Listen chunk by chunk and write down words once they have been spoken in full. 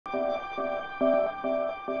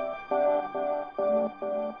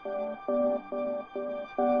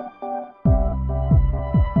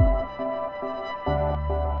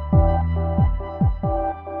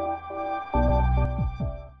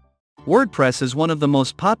WordPress is one of the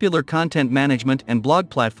most popular content management and blog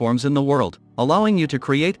platforms in the world, allowing you to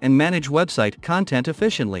create and manage website content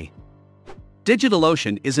efficiently.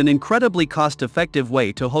 DigitalOcean is an incredibly cost-effective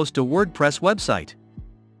way to host a WordPress website.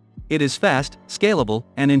 It is fast, scalable,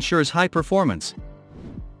 and ensures high performance.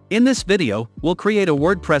 In this video, we'll create a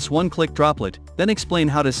WordPress one-click droplet, then explain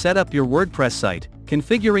how to set up your WordPress site,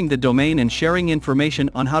 configuring the domain and sharing information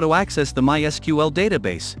on how to access the MySQL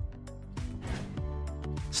database.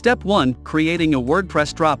 Step 1. Creating a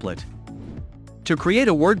WordPress droplet. To create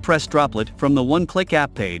a WordPress droplet from the one-click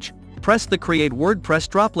app page, press the Create WordPress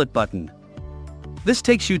Droplet button. This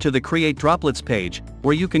takes you to the Create Droplets page,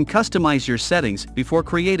 where you can customize your settings before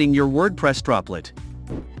creating your WordPress droplet.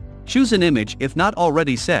 Choose an image if not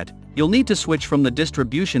already set. You'll need to switch from the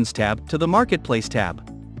Distributions tab to the Marketplace tab.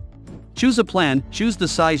 Choose a plan, choose the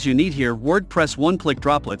size you need here. WordPress one-click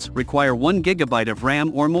droplets require 1 GB of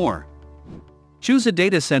RAM or more. Choose a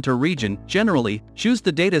data center region. Generally, choose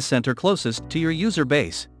the data center closest to your user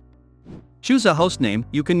base. Choose a host name.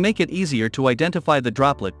 You can make it easier to identify the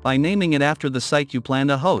droplet by naming it after the site you plan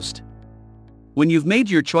to host. When you've made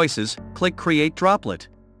your choices, click Create Droplet.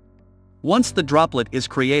 Once the droplet is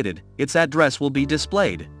created, its address will be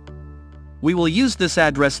displayed. We will use this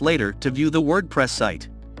address later to view the WordPress site.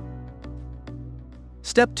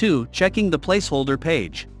 Step 2. Checking the placeholder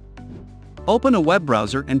page. Open a web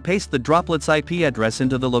browser and paste the droplet's IP address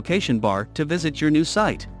into the location bar to visit your new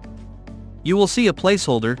site. You will see a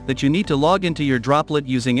placeholder that you need to log into your droplet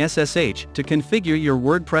using SSH to configure your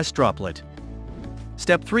WordPress droplet.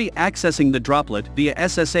 Step 3. Accessing the droplet via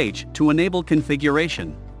SSH to enable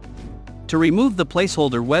configuration. To remove the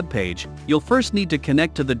placeholder web page, you'll first need to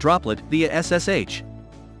connect to the droplet via SSH.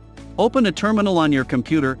 Open a terminal on your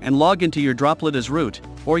computer and log into your droplet as root,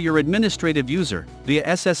 or your administrative user,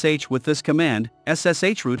 via SSH with this command,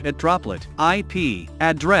 sshroot at droplet IP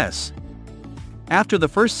address. After the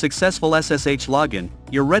first successful SSH login,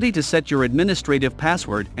 you're ready to set your administrative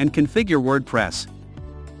password and configure WordPress.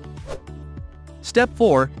 Step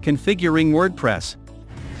 4. Configuring WordPress.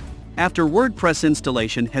 After WordPress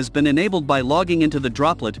installation has been enabled by logging into the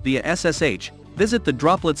droplet via SSH, visit the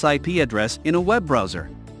droplet's IP address in a web browser.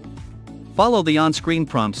 Follow the on-screen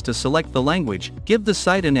prompts to select the language, give the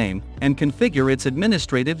site a name, and configure its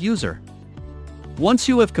administrative user. Once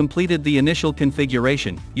you have completed the initial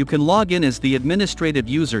configuration, you can log in as the administrative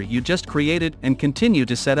user you just created and continue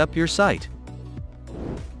to set up your site.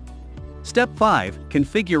 Step 5.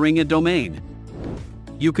 Configuring a domain.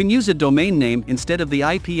 You can use a domain name instead of the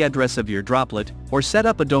IP address of your droplet, or set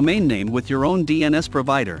up a domain name with your own DNS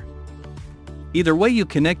provider. Either way you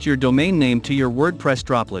connect your domain name to your WordPress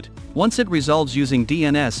droplet. Once it resolves using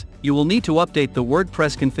DNS, you will need to update the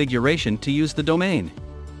WordPress configuration to use the domain.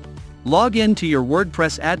 Log in to your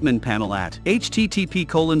WordPress admin panel at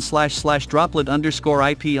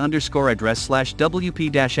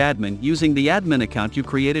http://droplet_ip_address/wp-admin using the admin account you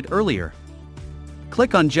created earlier.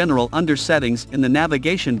 Click on General under Settings in the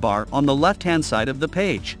navigation bar on the left-hand side of the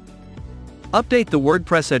page. Update the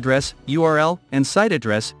WordPress address, URL, and site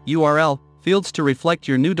address, URL, fields to reflect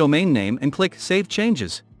your new domain name and click Save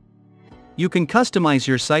Changes. You can customize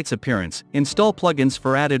your site's appearance, install plugins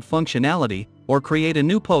for added functionality, or create a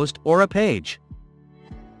new post or a page.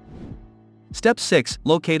 Step 6.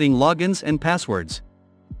 Locating logins and passwords.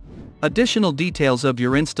 Additional details of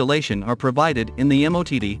your installation are provided in the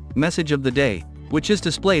MOTD, Message of the Day, which is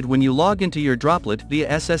displayed when you log into your droplet via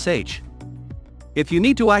SSH. If you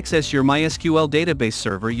need to access your MySQL database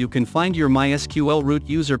server, you can find your MySQL root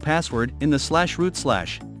user password in the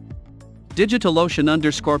 /root/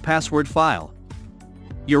 DigitalOcean_password file.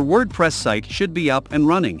 Your WordPress site should be up and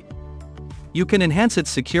running. You can enhance its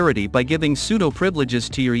security by giving sudo privileges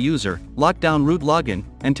to your user, lock down root login,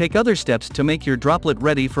 and take other steps to make your droplet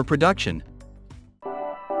ready for production.